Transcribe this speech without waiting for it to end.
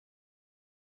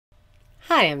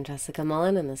Hi, I'm Jessica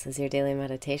Mullen, and this is your daily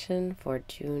meditation for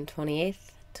June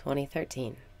 28th,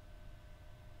 2013.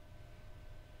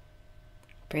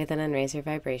 Breathe in and raise your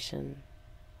vibration.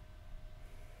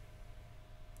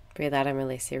 Breathe out and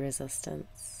release your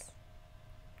resistance.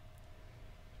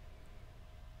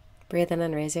 Breathe in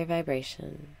and raise your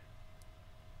vibration.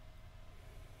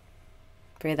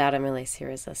 Breathe out and release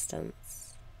your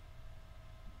resistance.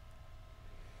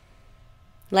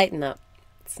 Lighten up.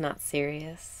 It's not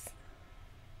serious.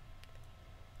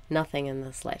 Nothing in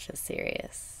this life is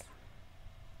serious.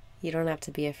 You don't have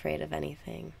to be afraid of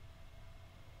anything.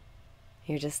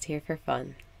 You're just here for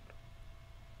fun.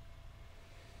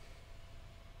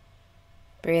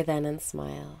 Breathe in and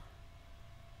smile.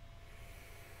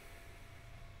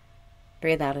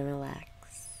 Breathe out and relax.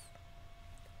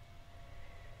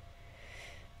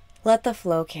 Let the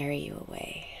flow carry you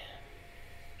away.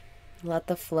 Let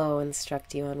the flow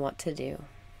instruct you on what to do.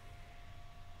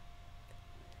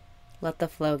 Let the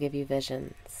flow give you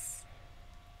visions.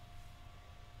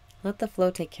 Let the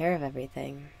flow take care of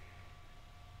everything.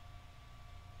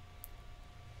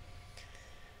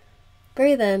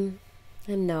 Breathe in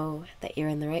and know that you're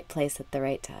in the right place at the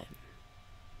right time.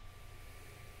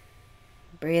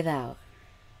 Breathe out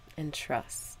and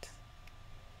trust.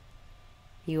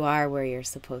 You are where you're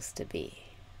supposed to be.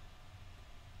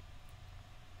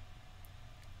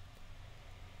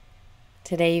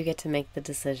 Today you get to make the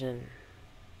decision.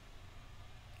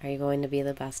 Are you going to be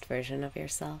the best version of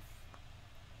yourself?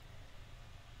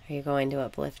 Are you going to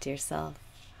uplift yourself?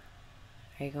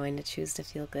 Are you going to choose to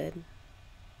feel good?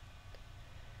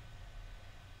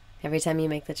 Every time you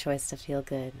make the choice to feel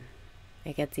good,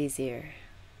 it gets easier.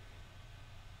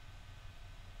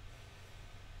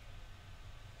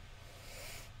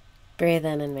 Breathe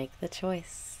in and make the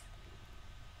choice.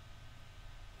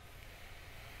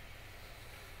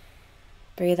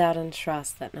 Breathe out and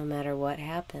trust that no matter what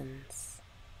happens,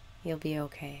 you'll be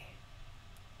okay.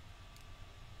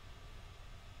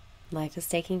 Life is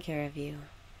taking care of you.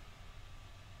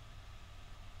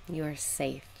 You are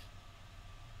safe.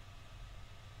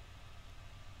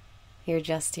 You're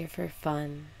just here for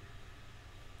fun.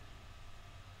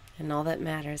 And all that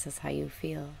matters is how you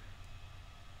feel.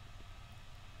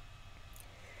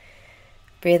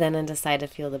 Breathe in and decide to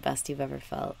feel the best you've ever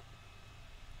felt.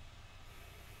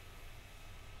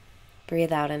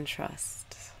 Breathe out and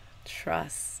trust.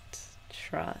 Trust.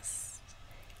 Trust.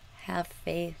 Have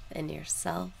faith in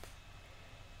yourself.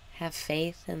 Have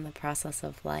faith in the process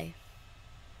of life.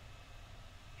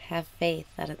 Have faith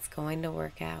that it's going to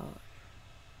work out.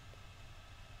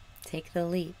 Take the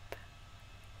leap.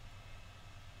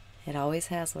 It always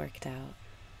has worked out.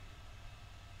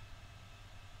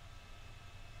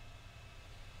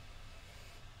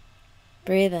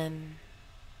 Breathe in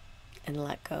and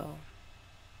let go.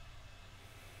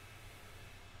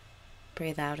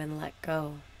 Breathe out and let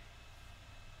go.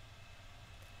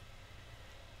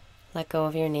 Let go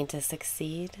of your need to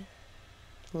succeed.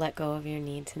 Let go of your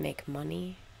need to make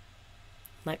money.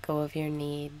 Let go of your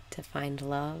need to find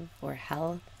love or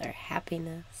health or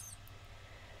happiness.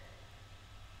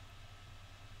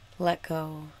 Let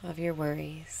go of your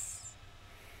worries.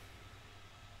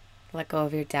 Let go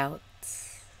of your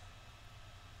doubts.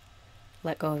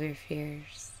 Let go of your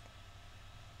fears.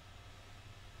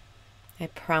 I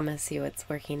promise you it's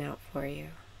working out for you.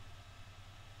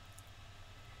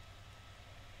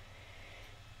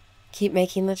 Keep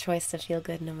making the choice to feel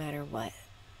good no matter what.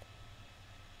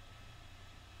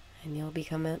 And you'll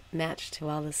become a match to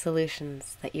all the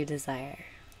solutions that you desire.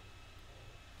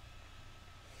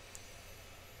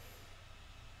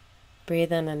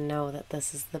 Breathe in and know that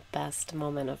this is the best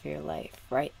moment of your life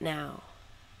right now.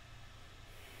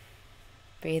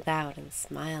 Breathe out and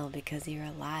smile because you're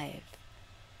alive.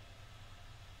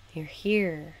 You're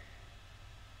here.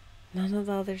 None of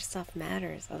the other stuff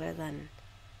matters other than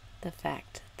the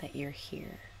fact that you're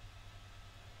here.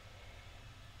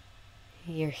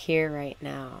 You're here right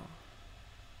now.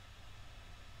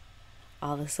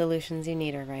 All the solutions you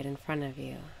need are right in front of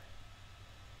you.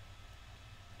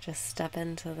 Just step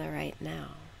into the right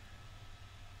now.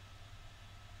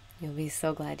 You'll be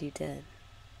so glad you did.